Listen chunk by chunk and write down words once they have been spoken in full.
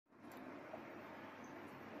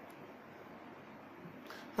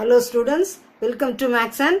Hello students, welcome to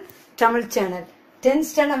Maths and Tamil channel. 10th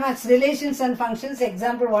standard Maths Relations and Functions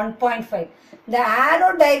example 1.5. The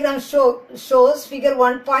arrow diagram shows figure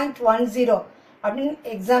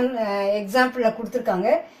 1.10. Example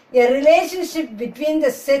a relationship between the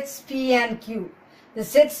sets P and Q. The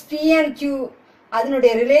sets P and Q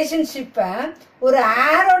அதனுடைய relationship ஒரு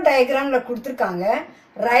arrow diagram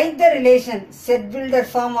write the relation set builder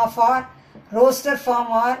form of R, roster form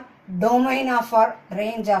R, domain of R,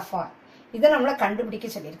 range of R. இதை நம்மள கண்டுபிடிக்க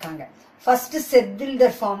சொல்லிருக்காங்க. First set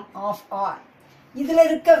builder form of R. இதுல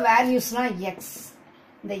இருக்க valuesனா x.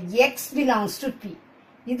 இந்த x belongs to P.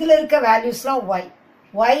 இதுல இருக்க valuesனா y.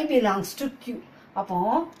 y belongs to Q. அப்போ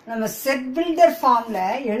நம்ம set builder formல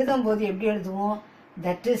எழுதும்போது எப்படி எழுதுவோம்?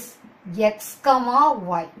 That is x,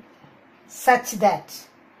 y such that.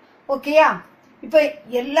 ஓகேயா? இப்போ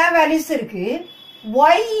எல்லா values இருக்கு.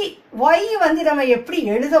 y வந்து நம்ம எப்படி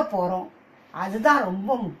எழுத போறோம்? அதுதான் ரொம்ப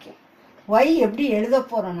முக்கியம். y எப்படி எழுத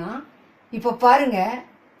போறோம்னா இப்போ பாருங்க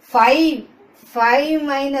 5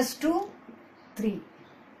 minus 2 3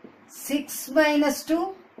 6 minus 2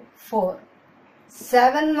 4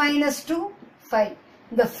 7 minus 2 5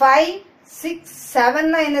 இந்த 5 6 7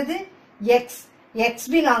 னா என்னது x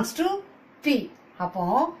belongs to P அப்போ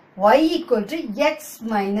y equal to x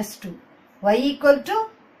minus 2 y equal to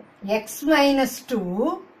x minus 2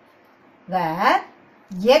 where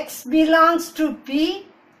x belongs to P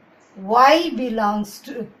y belongs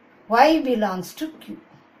to Q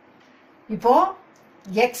இப்போ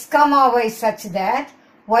x comma y such that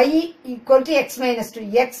y equal to x minus 2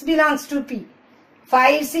 x belongs to P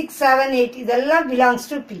 5 6 7 8 இதெல்லாம் belongs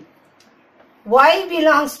to P y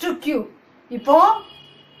belongs to Q இப்போ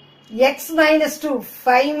x minus 2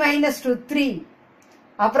 5 minus 2 3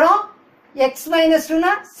 அப்புறம் x minus 2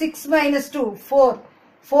 னா 6 minus 2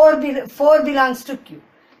 4 belongs to Q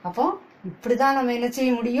அப்போ இப்படிதான் நம்ம என்ன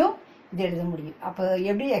செய்ய முடியும் இது எழுத முடியும் அப்போ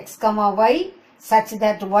எப்படி x y such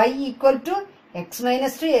that y equal to x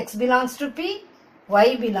minus 2 x belongs to P y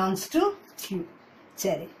belongs to Q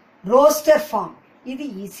சரி roster form இது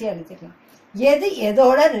ஈஸியா எழுதிக்கலாம் எது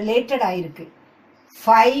எதோட ரிலேட்டட் ஆயிருக்கு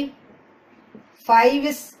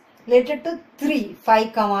 5 is related to 3 5,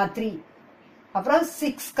 3 அப்புறம்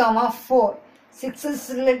 6, 4 6 is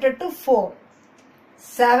related to 4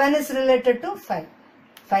 7 is related to 5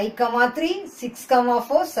 5, 3 6,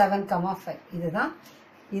 4 7, 5 இதுதான்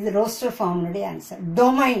இது roster form உடைய ஆன்சர்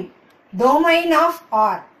domain of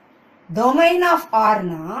R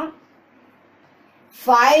னா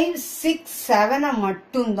 5 6 7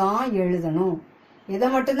 மட்டும்தான் எழுதணும் இதை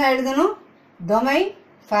மட்டும்தான் எழுதணும் domain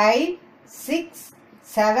 5 6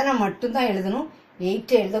 7 மட்டும்தான் எழுதணும்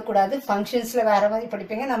 8 எழுதக்கூடாது ஃபங்க்ஷன்ஸ்ல வேற மாதிரி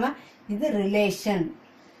படிப்பீங்க நம்ம இது ரிலேஷன்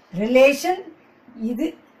இது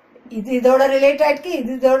இதோட ரிலேட் ஆயிருக்கு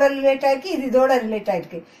இது இதோட ரிலேட் ஆயிருக்கு இது இதோட ரிலேட்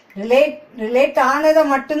ஆயிருக்கு ரிலேட் ஆனதை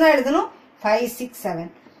மட்டும்தான் எழுதணும் 5 6 7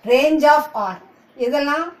 ரேஞ்ச் ஆஃப் R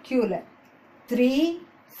இதெல்லாம் Qல 3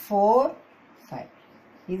 4 5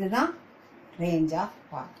 இதுதான் ரேஞ்ச் ஆஃப்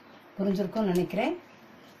R புரிஞ்சிருக்கும்னு நினைக்கிறேன்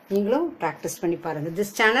நீங்களும் practice பண்ணி பாருங்க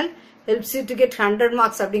this channel helps you to get 100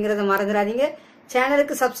 marks அப்படிங்கறத மறந்துடாதீங்க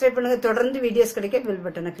சேனலுக்கு subscribe பண்ணுங்க தொடர்ந்து வீடியோஸ் கிடைக்க பெல்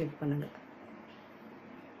பட்டனை கிளிக் பண்ணுங்க